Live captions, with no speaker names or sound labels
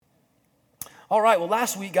All right, well,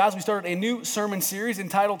 last week, guys, we started a new sermon series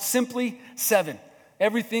entitled Simply 7.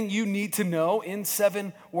 Everything you need to know in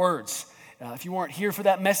 7 words. If you weren't here for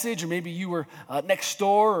that message, or maybe you were next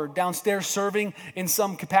door or downstairs serving in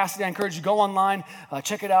some capacity, I encourage you to go online,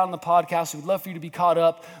 check it out on the podcast. We'd love for you to be caught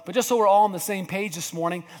up. But just so we're all on the same page this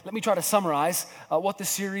morning, let me try to summarize what this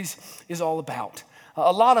series is all about.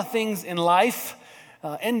 A lot of things in life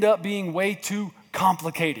end up being way too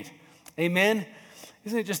complicated. Amen?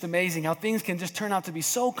 Isn't it just amazing how things can just turn out to be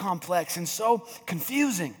so complex and so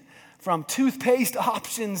confusing? From toothpaste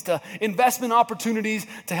options to investment opportunities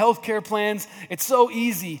to healthcare plans. It's so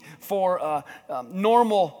easy for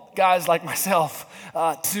normal guys like myself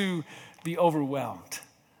to be overwhelmed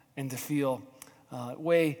and to feel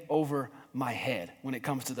way over my head when it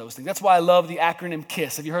comes to those things. That's why I love the acronym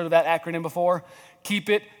KISS. Have you heard of that acronym before? Keep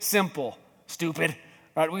it simple, stupid.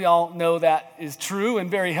 Right, we all know that is true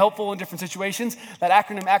and very helpful in different situations. That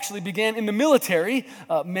acronym actually began in the military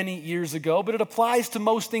many years ago, but it applies to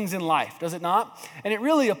most things in life, does it not? And it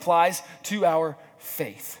really applies to our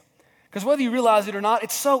faith. Because whether you realize it or not,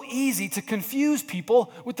 it's so easy to confuse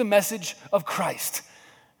people with the message of Christ.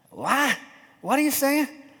 What? What are you saying?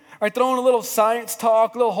 All right, throw in a little science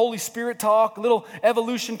talk, a little Holy Spirit talk, a little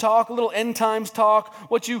evolution talk, a little end times talk,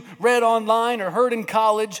 what you read online or heard in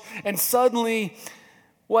college, and suddenly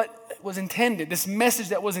what was intended, this message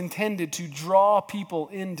that was intended to draw people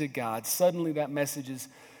into God, suddenly that message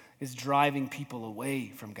is driving people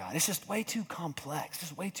away from God. It's just way too complex,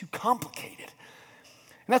 just way too complicated.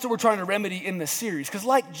 And that's what we're trying to remedy in this series. Because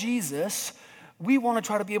like Jesus, we want to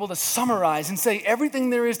try to be able to summarize and say everything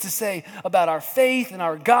there is to say about our faith and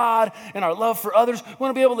our God and our love for others. We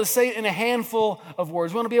want to be able to say it in a handful of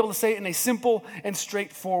words. We want to be able to say it in a simple and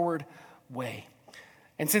straightforward way.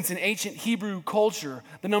 And since in ancient Hebrew culture,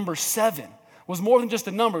 the number 7 was more than just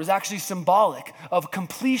a number, it was actually symbolic of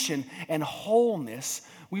completion and wholeness,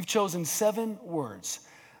 we've chosen 7 words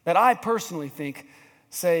that I personally think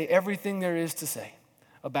say everything there is to say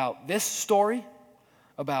about this story,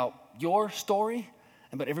 about your story,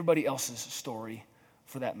 and about everybody else's story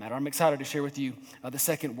for that matter. I'm excited to share with you the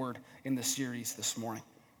second word in the series this morning.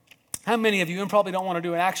 How many of you, and probably don't want to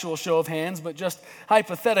do an actual show of hands, but just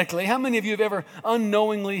hypothetically, how many of you have ever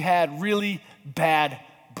unknowingly had really bad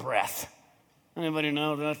breath? Anybody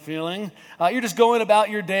know that feeling? You're just going about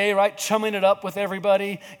your day, right, chumming it up with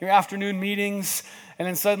everybody, your afternoon meetings, and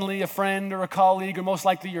then suddenly a friend or a colleague, or most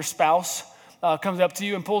likely your spouse, comes up to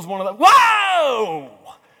you and pulls one of the, whoa!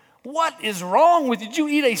 What is wrong with you? Did you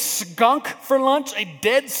eat a skunk for lunch, a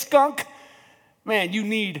dead skunk? Man, you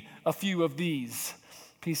need a few of these.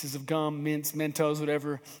 Pieces of gum, mints, Mentos,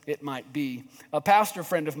 whatever it might be. A pastor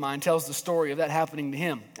friend of mine tells the story of that happening to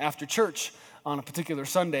him after church on a particular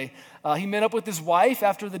Sunday. He met up with his wife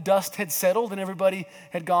after the dust had settled and everybody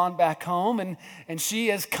had gone back home. And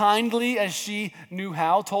she, as kindly as she knew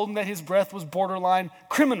how, told him that his breath was borderline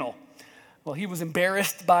criminal. Well, he was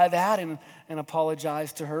embarrassed by that and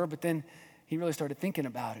apologized to her. But then he really started thinking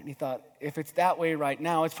about it. And he thought, if it's that way right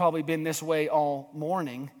now, it's probably been this way all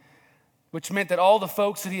morning. Which meant that all the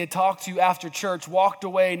folks that he had talked to after church walked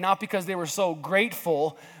away not because they were so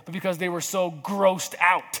grateful, but because they were so grossed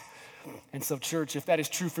out. And so, church, if that is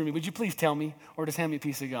true for me, would you please tell me, or just hand me a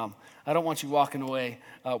piece of gum? I don't want you walking away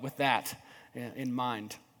with that in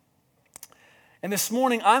mind. And this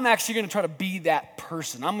morning, I'm actually going to try to be that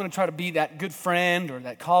person. I'm going to try to be that good friend or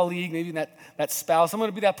that colleague, maybe that spouse. I'm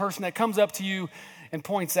going to be that person that comes up to you and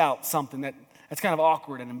points out something that's kind of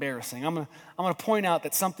awkward and embarrassing. I'm going to point out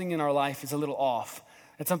that something in our life is a little off,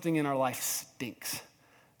 that something in our life stinks,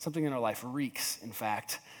 something in our life reeks, in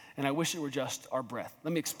fact, and I wish it were just our breath.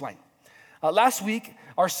 Let me explain. Last week,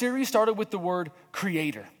 our series started with the word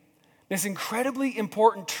creator. This incredibly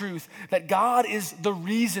important truth that God is the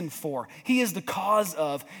reason for. He is the cause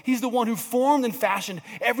of. He's the one who formed and fashioned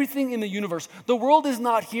everything in the universe. The world is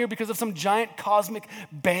not here because of some giant cosmic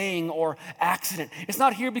bang or accident. It's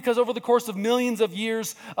not here because over the course of millions of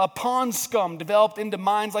years, pond scum developed into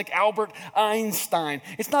minds like Albert Einstein.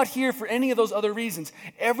 It's not here for any of those other reasons.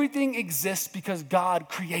 Everything exists because God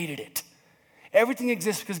created it. Everything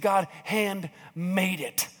exists because God handmade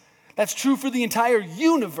it. That's true for the entire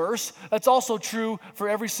universe. That's also true for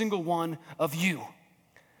every single one of you.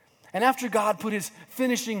 And after God put his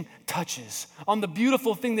finishing touches on the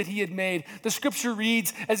beautiful thing that he had made, the scripture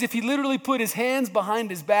reads as if he literally put his hands behind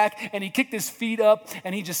his back and he kicked his feet up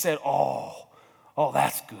and he just said, oh,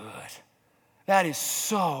 that's good. That is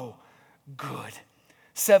so good.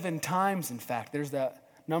 7 times, in fact. There's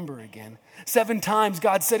that number again. 7 times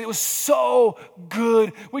God said it was so good,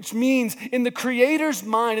 which means in the Creator's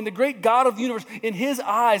mind, in the great God of the universe, in his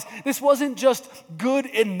eyes, this wasn't just good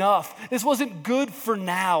enough. This wasn't good for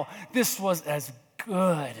now. This was as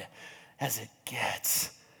good as it gets.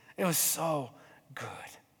 It was so good.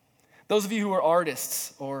 Those of you who are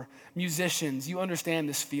artists or musicians, you understand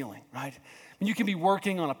this feeling, right? When you can be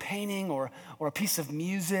working on a painting or a piece of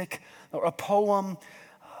music or a poem,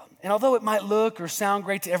 and although it might look or sound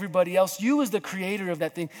great to everybody else, you as the creator of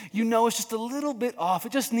that thing, you know it's just a little bit off.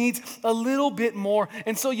 It just needs a little bit more.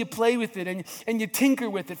 And so you play with it and you tinker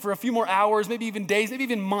with it for a few more hours, maybe even days, maybe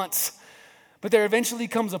even months. But there eventually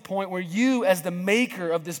comes a point where you, as the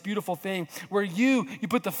maker of this beautiful thing, where you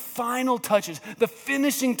put the final touches, the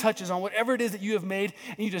finishing touches on whatever it is that you have made,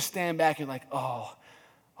 and you just stand back and you're like, oh,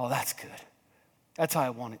 that's good. That's how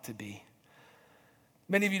I want it to be.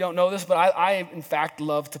 Many of you don't know this, but I in fact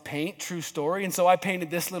love to paint, true story. And so I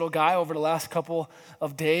painted this little guy over the last couple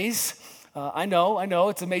of days. I know,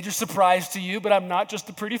 it's a major surprise to you, but I'm not just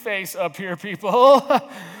a pretty face up here, people.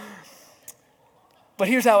 But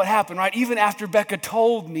here's how it happened, right? Even after Becca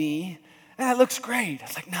told me, it looks great. I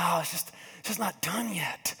was like, no, it's just not done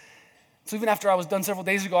yet. So even after I was done several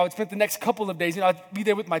days ago, I would spend the next couple of days, I'd be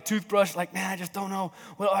there with my toothbrush, like, man, I just don't know.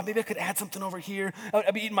 Well, maybe I could add something over here.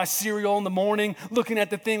 I'd be eating my cereal in the morning, looking at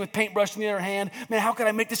the thing with paintbrush in the other hand. Man, how could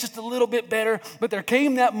I make this just a little bit better? But there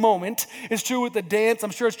came that moment. It's true with the dance.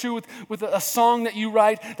 I'm sure it's true with a song that you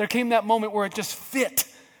write. There came that moment where it just fit,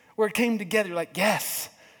 where it came together. You're like, yes,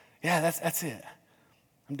 yeah, that's it.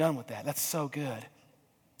 I'm done with that. That's so good.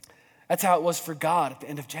 That's how it was for God at the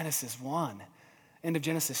end of Genesis 1, end of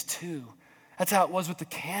Genesis 2. That's how it was with the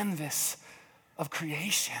canvas of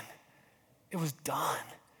creation. It was done.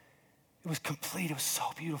 It was complete. It was so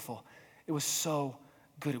beautiful. It was so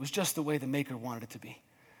good. It was just the way the Maker wanted it to be.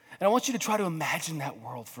 And I want you to try to imagine that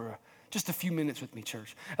world for just a few minutes with me,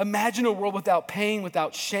 church. Imagine a world without pain,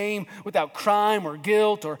 without shame, without crime or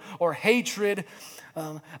guilt or hatred.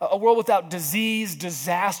 A world without disease,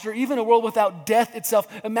 disaster, even a world without death itself.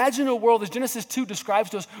 Imagine a world, as Genesis 2 describes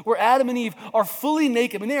to us, where Adam and Eve are fully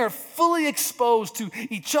naked and they are fully exposed to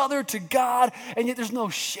each other, to God, and yet there's no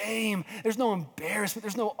shame, there's no embarrassment,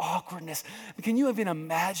 there's no awkwardness. Can you even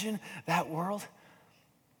imagine that world?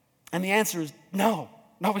 And the answer is no.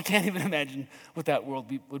 No, we can't even imagine what that world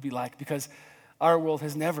would be like, because our world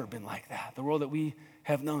has never been like that. The world that we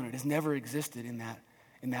have known, it has never existed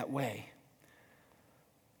in that way.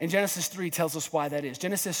 And Genesis 3 tells us why that is.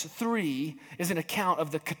 Genesis 3 is an account of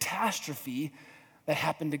the catastrophe that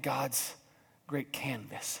happened to God's great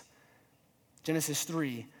canvas. Genesis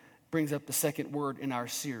 3 brings up the second word in our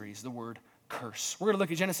series, the word curse. We're going to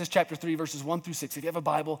look at Genesis chapter 3, verses 1 through 6. If you have a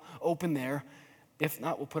Bible, open there. If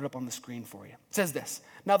not, we'll put it up on the screen for you. It says this: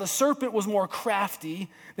 Now the serpent was more crafty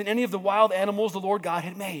than any of the wild animals the Lord God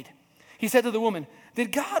had made. He said to the woman,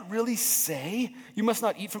 "Did God really say you must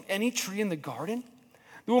not eat from any tree in the garden?"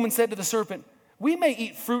 The woman said to the serpent, "We may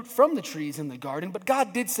eat fruit from the trees in the garden, but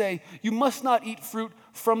God did say, you must not eat fruit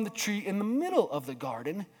from the tree in the middle of the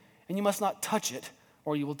garden, and you must not touch it,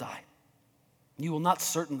 or you will die." "You will not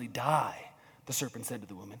certainly die," the serpent said to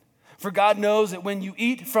the woman. "For God knows that when you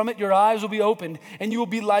eat from it, your eyes will be opened, and you will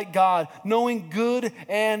be like God, knowing good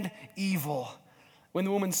and evil." When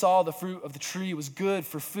the woman saw the fruit of the tree was good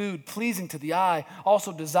for food, pleasing to the eye,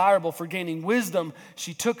 also desirable for gaining wisdom,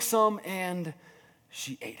 she took some and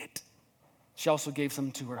she ate it. She also gave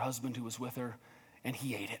some to her husband who was with her, and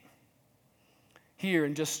he ate it. Here,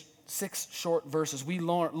 in just 6 short verses, we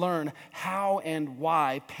learn how and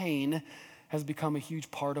why pain has become a huge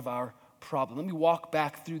part of our problem. Let me walk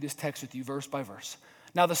back through this text with you verse by verse.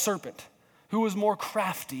 Now the serpent, who was more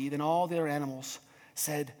crafty than all the other animals,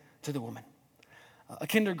 said to the woman. A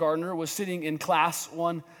kindergartner was sitting in class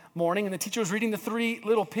one morning, and the teacher was reading the 3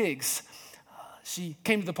 little pigs. She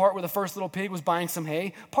came to the part where the first little pig was buying some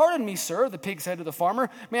hay. "Pardon me, sir," the pig said to the farmer.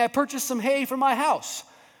 "May I purchase some hay for my house?"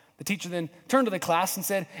 The teacher then turned to the class and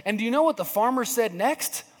said, "And do you know what the farmer said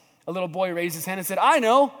next?" A little boy raised his hand and said, "I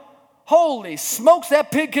know. Holy smokes, that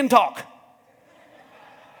pig can talk."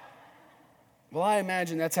 Well, I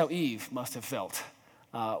imagine that's how Eve must have felt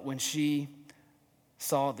when she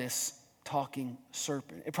saw this talking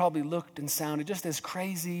serpent. It probably looked and sounded just as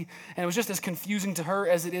crazy, and it was just as confusing to her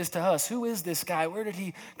as it is to us. Who is this guy? Where did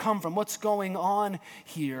he come from? What's going on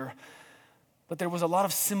here? But there was a lot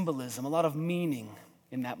of symbolism, a lot of meaning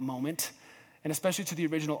in that moment. and especially to the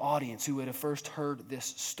original audience who would have first heard this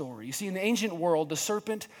story. You see, in the ancient world, the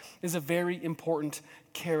serpent is a very important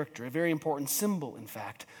character, a very important symbol, in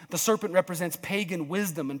fact. The serpent represents pagan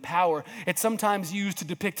wisdom and power. It's sometimes used to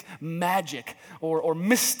depict magic or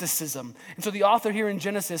mysticism. And so the author here in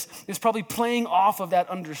Genesis is probably playing off of that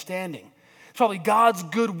understanding. It's probably God's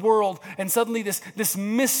good world, and suddenly this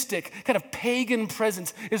mystic, kind of pagan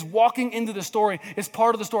presence is walking into the story, is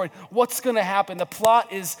part of the story. What's going to happen? The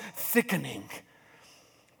plot is thickening.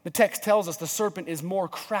 The text tells us the serpent is more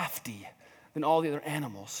crafty than all the other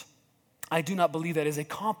animals. I do not believe that is a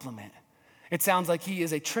compliment. It sounds like he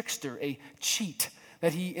is a trickster, a cheat,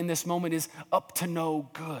 that he in this moment is up to no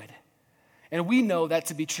good. And we know that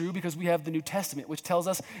to be true because we have the New Testament, which tells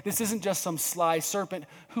us this isn't just some sly serpent.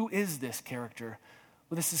 Who is this character?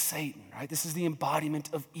 Well, this is Satan, right? This is the embodiment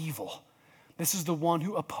of evil. This is the one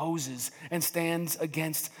who opposes and stands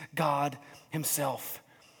against God himself.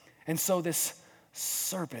 And so this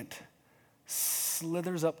serpent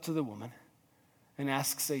slithers up to the woman and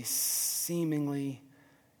asks a seemingly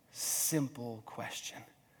simple question.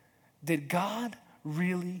 Did God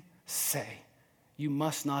really say you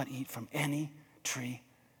must not eat from any tree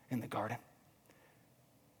in the garden?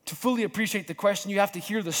 To fully appreciate the question, you have to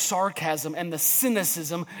hear the sarcasm and the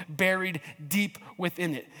cynicism buried deep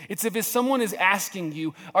within it. It's as if someone is asking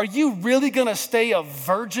you, are you really going to stay a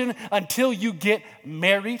virgin until you get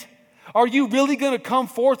married? Are you really going to come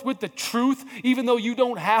forth with the truth even though you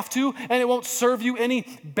don't have to and it won't serve you any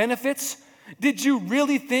benefits? Did you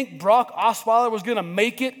really think Brock Osweiler was going to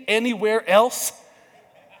make it anywhere else?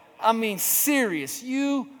 I mean, serious,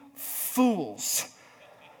 you fools.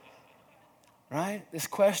 Right? This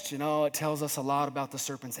question, it tells us a lot about the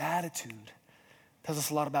serpent's attitude. It tells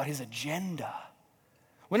us a lot about his agenda.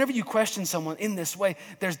 Whenever you question someone in this way,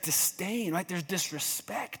 there's disdain, right? There's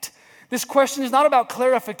disrespect. This question is not about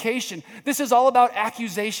clarification. This is all about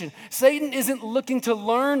accusation. Satan isn't looking to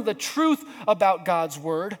learn the truth about God's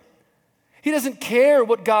word. He doesn't care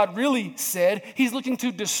what God really said. He's looking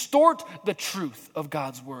to distort the truth of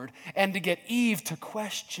God's word and to get Eve to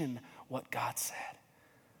question what God said.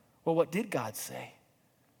 Well, what did God say?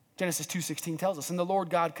 Genesis 2:16 tells us, and the Lord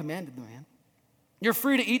God commanded the man, you're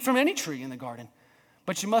free to eat from any tree in the garden,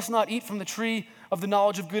 but you must not eat from the tree of the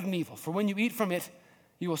knowledge of good and evil, for when you eat from it,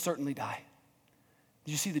 you will certainly die.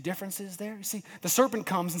 Did you see the differences there? You see, the serpent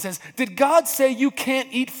comes and says, did God say you can't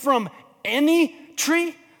eat from any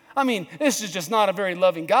tree? I mean, this is just not a very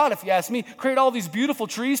loving God, if you ask me. Create all these beautiful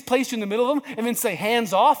trees, place you in the middle of them, and then say,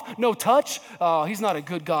 hands off, no touch. He's not a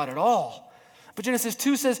good God at all. But Genesis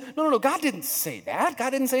 2 says, no, God didn't say that. God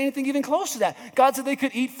didn't say anything even close to that. God said they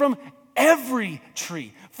could eat from every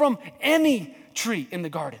tree, from any tree in the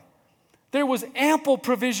garden. There was ample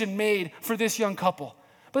provision made for this young couple.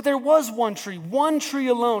 But there was one tree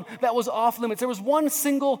alone that was off limits. There was one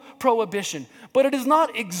single prohibition. But it is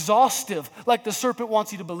not exhaustive like the serpent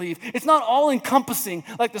wants you to believe. It's not all-encompassing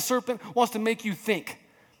like the serpent wants to make you think.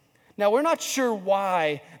 Now, we're not sure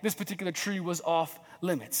why this particular tree was off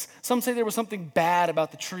limits. Some say there was something bad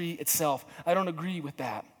about the tree itself. I don't agree with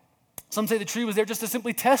that. Some say the tree was there just to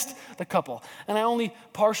simply test the couple. And I only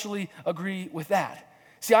partially agree with that.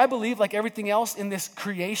 See, I believe, like everything else in this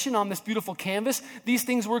creation, on this beautiful canvas, these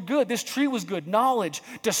things were good. This tree was good. Knowledge,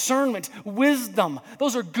 discernment, wisdom.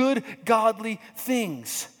 Those are good, godly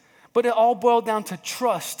things. But it all boiled down to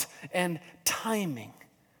trust and timing.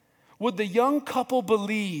 Would the young couple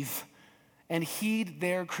believe and heed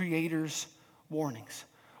their Creator's warnings?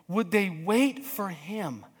 Would they wait for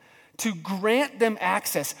Him to grant them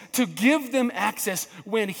access, to give them access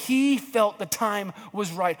when He felt the time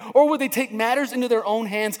was right? Or would they take matters into their own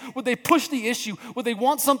hands? Would they push the issue? Would they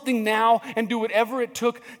want something now and do whatever it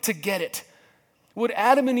took to get it? Would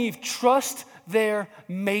Adam and Eve trust their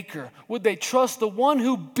Maker? Would they trust the one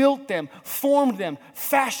who built them, formed them,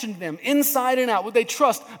 fashioned them inside and out? Would they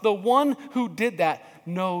trust the one who did that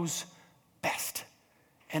knows best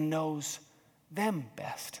and knows them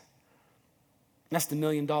best? That's the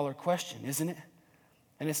million-dollar question, isn't it?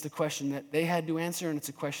 And it's the question that they had to answer, and it's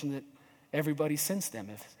a question that everybody since them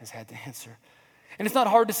has had to answer. And it's not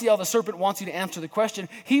hard to see how the serpent wants you to answer the question.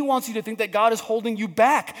 He wants you to think that God is holding you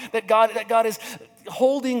back, that God is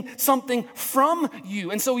holding something from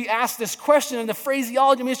you. And so he asks this question, and the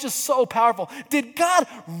phraseology, it's just so powerful. Did God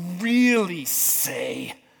really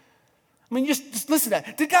say? I mean, just listen to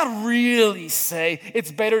that. Did God really say it's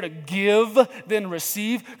better to give than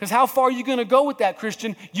receive? Because how far are you going to go with that,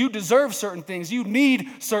 Christian? You deserve certain things. You need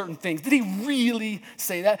certain things. Did he really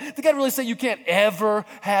say that? Did God really say you can't ever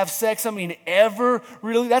have sex? I mean, ever?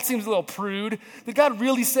 Really? That seems a little prude. Did God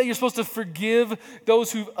really say you're supposed to forgive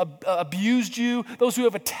those who've abused you, those who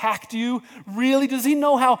have attacked you? Really? Does he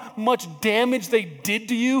know how much damage they did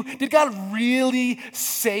to you? Did God really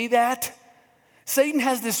say that? Satan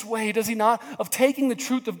has this way, does he not, of taking the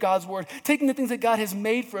truth of God's word, taking the things that God has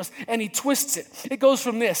made for us, and he twists it. It goes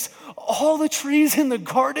from this, all the trees in the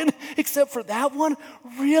garden except for that one,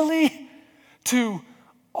 really? To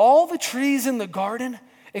all the trees in the garden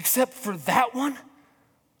except for that one,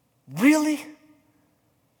 really?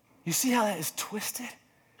 You see how that is twisted?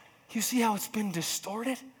 You see how it's been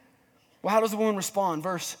distorted? Well, how does the woman respond?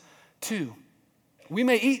 Verse 2, we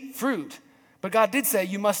may eat fruit, but God did say,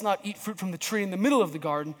 you must not eat fruit from the tree in the middle of the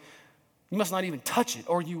garden. You must not even touch it,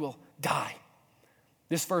 or you will die.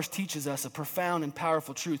 This verse teaches us a profound and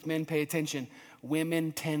powerful truth. Men, pay attention.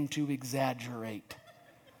 Women tend to exaggerate.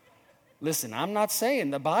 Listen, I'm not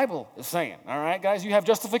saying, the Bible is saying, all right, guys, you have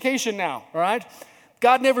justification now, all right?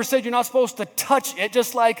 God never said you're not supposed to touch it,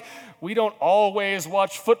 just like we don't always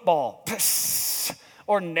watch football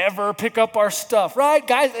or never pick up our stuff, right,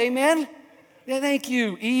 guys? Amen? Yeah, thank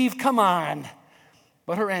you, Eve, come on.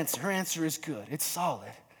 But her answer is good. It's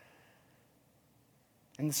solid.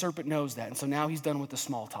 And the serpent knows that. And so now he's done with the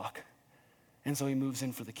small talk. And so he moves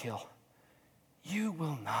in for the kill. You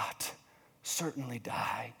will not certainly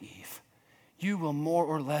die, Eve. You will more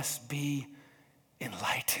or less be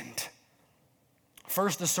enlightened.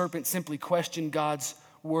 First, the serpent simply questioned God's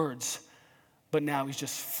words. But now he's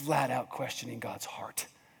just flat out questioning God's heart,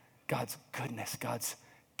 God's goodness, God's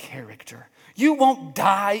character. You won't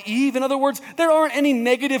die, Eve. In other words, there aren't any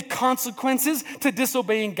negative consequences to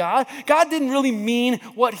disobeying God. God didn't really mean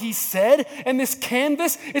what he said. And this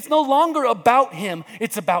canvas, it's no longer about him.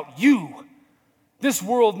 It's about you. This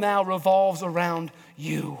world now revolves around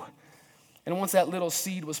you. And once that little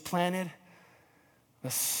seed was planted, the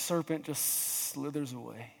serpent just slithers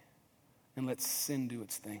away and lets sin do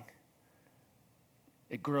its thing.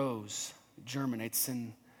 It grows, it germinates,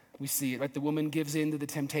 and we see it, right? The woman gives in to the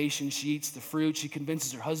temptation. She eats the fruit. She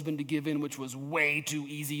convinces her husband to give in, which was way too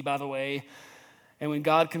easy, by the way. And when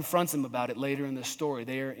God confronts them about it later in the story,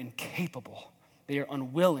 they are incapable. They are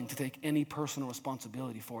unwilling to take any personal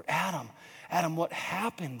responsibility for it. Adam, what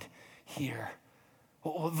happened here?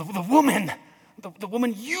 Well, the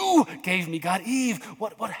woman you gave me, God, Eve,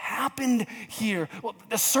 what happened here? Well,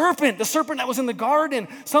 the serpent that was in the garden,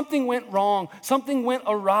 something went wrong, something went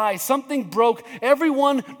awry, something broke.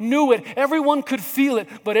 Everyone knew it, everyone could feel it,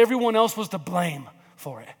 but everyone else was to blame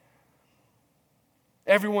for it.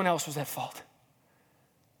 Everyone else was at fault.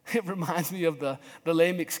 It reminds me of the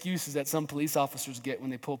lame excuses that some police officers get when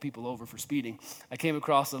they pull people over for speeding. I came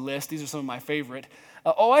across a list. These are some of my favorite.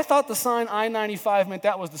 I thought the sign I-95 meant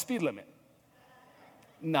that was the speed limit.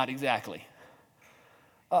 Not exactly.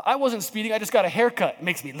 I wasn't speeding. I just got a haircut. It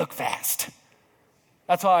makes me look fast.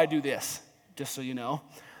 That's how I do this, just so you know.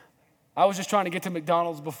 I was just trying to get to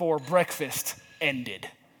McDonald's before breakfast ended.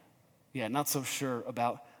 Yeah, not so sure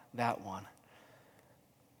about that one.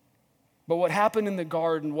 But what happened in the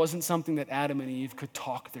garden wasn't something that Adam and Eve could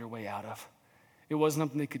talk their way out of. It wasn't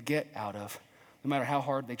something they could get out of, no matter how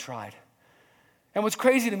hard they tried. And what's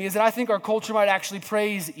crazy to me is that I think our culture might actually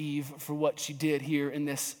praise Eve for what she did here in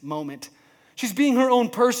this moment. She's being her own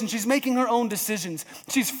person. She's making her own decisions.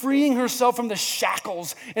 She's freeing herself from the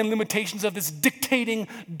shackles and limitations of this dictating,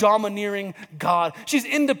 domineering God. She's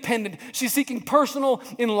independent. She's seeking personal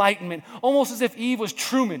enlightenment, almost as if Eve was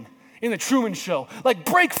Truman in the Truman Show. Like,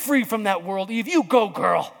 break free from that world, Eve. You go,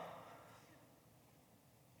 girl.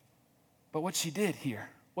 But what she did here,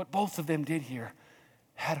 what both of them did here,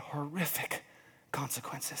 had horrific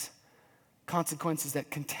consequences. Consequences that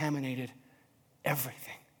contaminated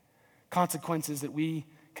everything. Consequences that we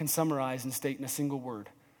can summarize and state in a single word: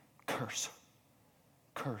 curse.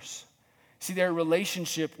 Curse. See, their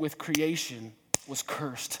relationship with creation was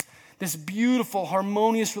cursed. This beautiful,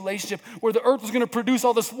 harmonious relationship where the earth was going to produce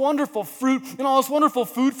all this wonderful fruit and all this wonderful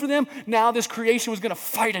food for them. Now this creation was going to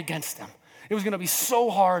fight against them. It was going to be so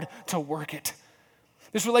hard to work it.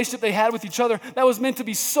 This relationship they had with each other, that was meant to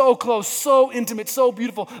be so close, so intimate, so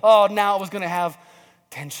beautiful. Oh, now it was going to have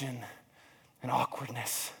tension and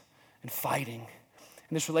awkwardness and fighting.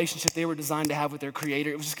 And this relationship they were designed to have with their Creator,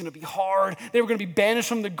 it was just going to be hard. They were going to be banished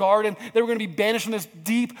from the garden. They were going to be banished from this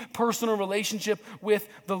deep personal relationship with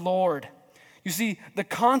the Lord. You see, the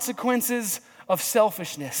consequences of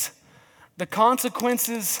selfishness, the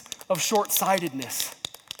consequences of short-sightedness,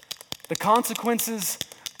 The consequences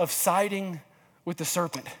of siding with the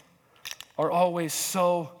serpent are always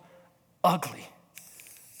so ugly,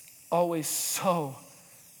 always so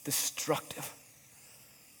destructive,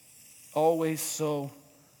 always so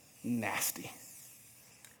nasty.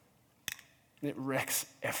 It wrecks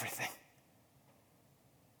everything.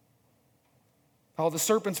 Oh, the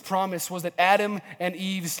serpent's promise was that Adam and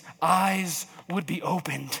Eve's eyes would be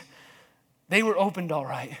opened. They were opened all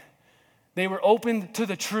right. They were opened to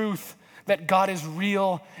the truth that God is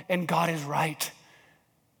real and God is right.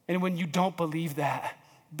 And when you don't believe that,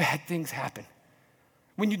 bad things happen.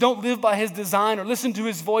 When you don't live by his design or listen to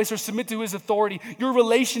his voice or submit to his authority, your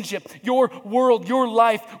relationship, your world, your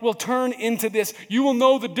life will turn into this. You will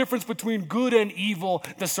know the difference between good and evil,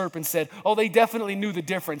 the serpent said. Oh, they definitely knew the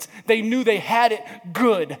difference. They knew they had it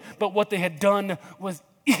good, but what they had done was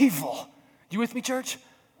evil. You with me, church?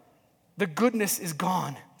 The goodness is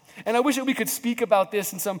gone. And I wish that we could speak about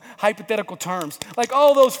this in some hypothetical terms. Like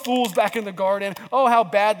all those fools back in the garden, oh, how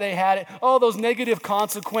bad they had it, all those negative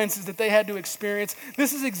consequences that they had to experience.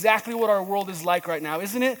 This is exactly what our world is like right now,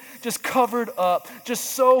 isn't it? Just covered up,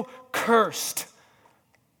 just so cursed.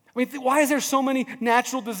 I mean, why is there so many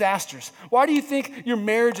natural disasters? Why do you think your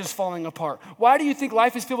marriage is falling apart? Why do you think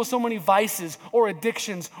life is filled with so many vices or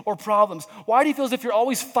addictions or problems? Why do you feel as if you're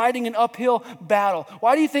always fighting an uphill battle?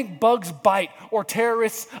 Why do you think bugs bite or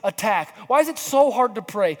terrorists attack? Why is it so hard to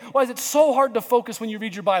pray? Why is it so hard to focus when you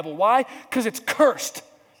read your Bible? Why? Because it's cursed.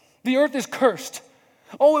 The earth is cursed.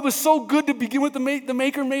 Oh, it was so good to begin with. The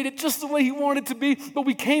Maker made it just the way he wanted it to be, but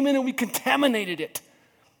we came in and we contaminated it.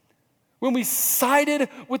 When we sided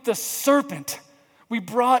with the serpent, we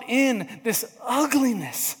brought in this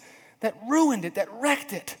ugliness that ruined it, that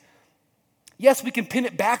wrecked it. Yes, we can pin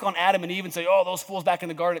it back on Adam and Eve and say, oh, those fools back in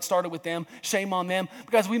the garden, it started with them, shame on them.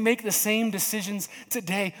 Because we make the same decisions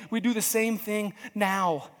today. We do the same thing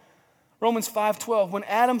now. Romans 5:12, when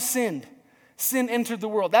Adam sinned, sin entered the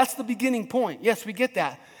world. That's the beginning point. Yes, we get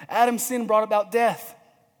that. Adam's sin brought about death.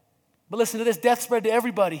 But listen to this, death spread to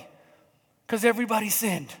everybody because everybody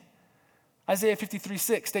sinned. Isaiah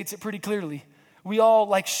 53:6 states it pretty clearly. We all,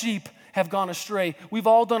 like sheep, have gone astray. We've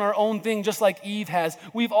all done our own thing just like Eve has.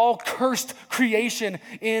 We've all cursed creation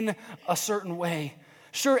in a certain way.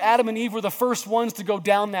 Sure, Adam and Eve were the first ones to go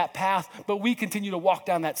down that path, but we continue to walk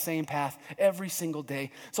down that same path every single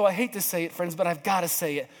day. So I hate to say it, friends, but I've got to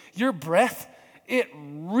say it. Your breath, it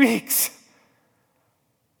reeks.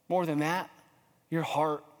 More than that, your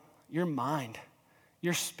heart, your mind,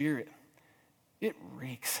 your spirit, it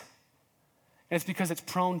reeks. And it's because it's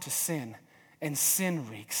prone to sin, and sin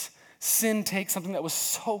reeks. Sin takes something that was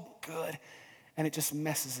so good, and it just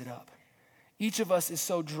messes it up. Each of us is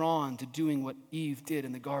so drawn to doing what Eve did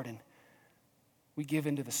in the garden. We give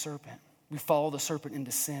into the serpent. We follow the serpent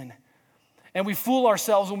into sin. And we fool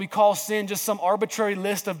ourselves when we call sin just some arbitrary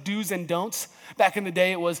list of do's and don'ts. Back in the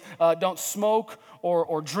day, it was don't smoke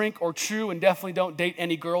or drink or chew, and definitely don't date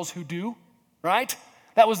any girls who do, right?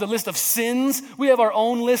 That was the list of sins. We have our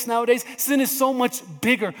own list nowadays. Sin is so much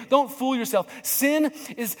bigger. Don't fool yourself. Sin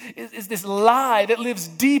is this lie that lives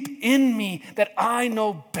deep in me that I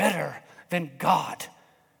know better than God.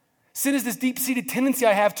 Sin is this deep-seated tendency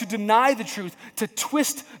I have to deny the truth, to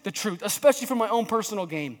twist the truth, especially for my own personal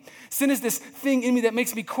gain. Sin is this thing in me that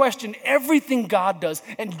makes me question everything God does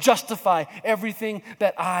and justify everything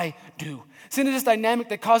that I do. Sin is this dynamic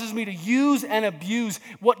that causes me to use and abuse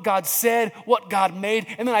what God said, what God made,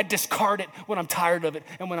 and then I discard it when I'm tired of it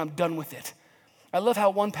and when I'm done with it. I love how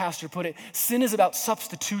one pastor put it, sin is about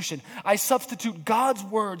substitution. I substitute God's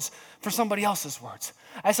words for somebody else's words.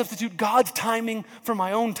 I substitute God's timing for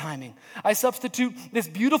my own timing. I substitute this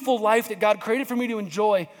beautiful life that God created for me to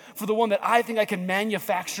enjoy for the one that I think I can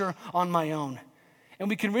manufacture on my own. And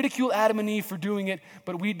we can ridicule Adam and Eve for doing it,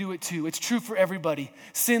 but we do it too. It's true for everybody.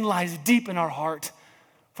 Sin lies deep in our heart,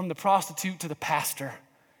 from the prostitute to the pastor.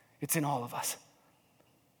 It's in all of us.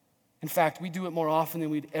 In fact, we do it more often than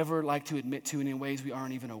we'd ever like to admit to, and in ways we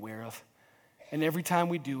aren't even aware of. And every time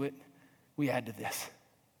we do it, we add to this.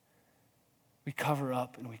 We cover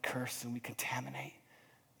up and we curse and we contaminate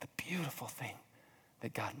the beautiful thing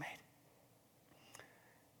that God made.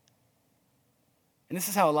 And this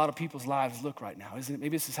is how a lot of people's lives look right now, isn't it?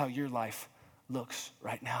 Maybe this is how your life looks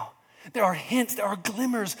right now. There are hints, there are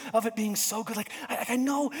glimmers of it being so good. Like, I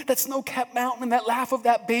know that snow-capped mountain and that laugh of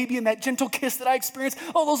that baby and that gentle kiss that I experienced,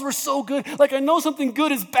 oh, those were so good. Like, I know something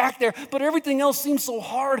good is back there, but everything else seems so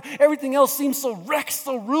hard. Everything else seems so wrecked,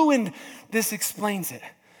 so ruined. This explains it.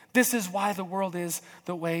 This is why the world is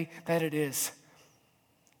the way that it is.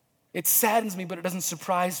 It saddens me, but it doesn't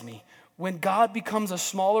surprise me. When God becomes a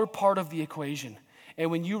smaller part of the equation, And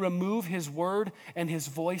when you remove his word and his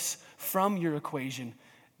voice from your equation,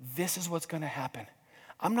 this is what's going to happen.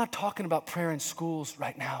 I'm not talking about prayer in schools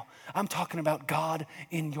right now. I'm talking about God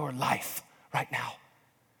in your life right now.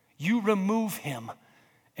 You remove him,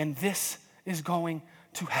 and this is going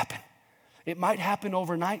to happen. It might happen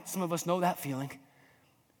overnight. Some of us know that feeling. It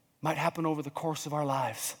might happen over the course of our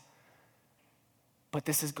lives. But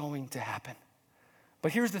this is going to happen.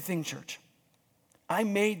 But here's the thing, church. I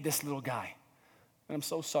made this little guy. And I'm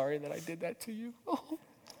so sorry that I did that to you. Oh.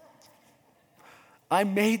 I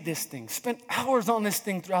made this thing, spent hours on this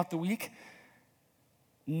thing throughout the week,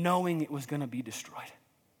 knowing it was going to be destroyed.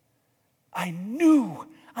 I knew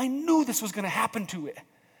this was going to happen to it,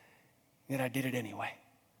 yet I did it anyway.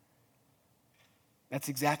 That's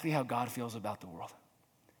exactly how God feels about the world.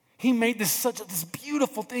 He made this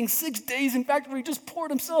beautiful thing, 6 days, in fact, where he just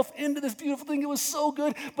poured himself into this beautiful thing. It was so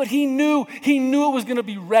good, but he knew it was going to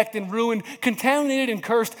be wrecked and ruined, contaminated and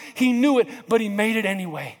cursed. He knew it, but he made it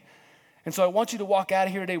anyway. And so I want you to walk out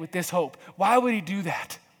of here today with this hope. Why would he do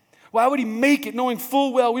that? Why would he make it knowing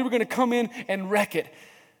full well we were going to come in and wreck it?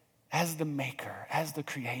 As the maker, as the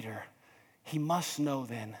creator, he must know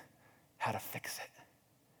then how to fix it.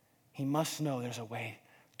 He must know there's a way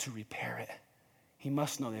to repair it. He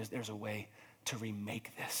must know there's a way to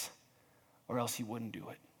remake this, or else he wouldn't do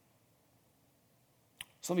it.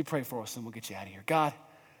 So let me pray for us and we'll get you out of here. God,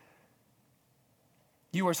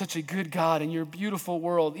 you are such a good God in your beautiful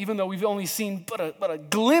world, even though we've only seen but a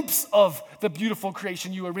glimpse of the beautiful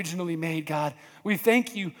creation you originally made, God. We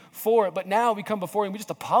thank you for it, but now we come before you and we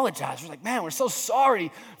just apologize. We're like, man, we're so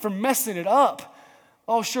sorry for messing it up.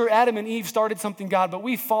 Oh, sure, Adam and Eve started something, God, but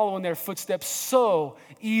we follow in their footsteps so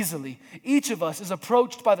easily. Each of us is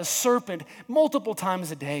approached by the serpent multiple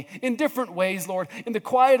times a day in different ways, Lord. In the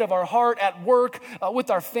quiet of our heart, at work, with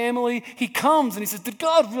our family, he comes and he says, did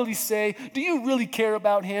God really say? Do you really care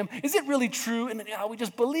about him? Is it really true? And we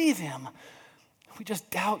just believe him. We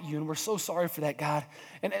just doubt you, and we're so sorry for that, God.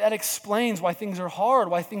 And that explains why things are hard,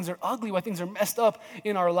 why things are ugly, why things are messed up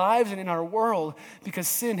in our lives and in our world, because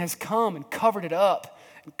sin has come and covered it up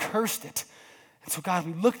and cursed it. And so, God,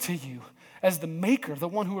 we look to you as the maker, the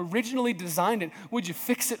one who originally designed it. Would you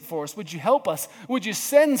fix it for us? Would you help us? Would you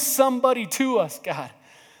send somebody to us, God,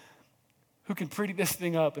 who can pretty this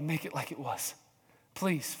thing up and make it like it was?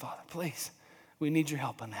 Please, Father, please. We need your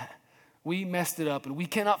help on that. We messed it up and we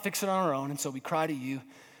cannot fix it on our own, and so we cry to you.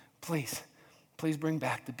 Please bring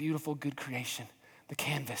back the beautiful, good creation, the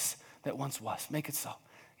canvas that once was. Make it so.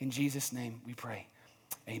 In Jesus' name we pray.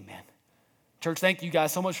 Amen. Church, thank you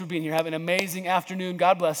guys so much for being here. Have an amazing afternoon.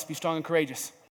 God bless. Be strong and courageous.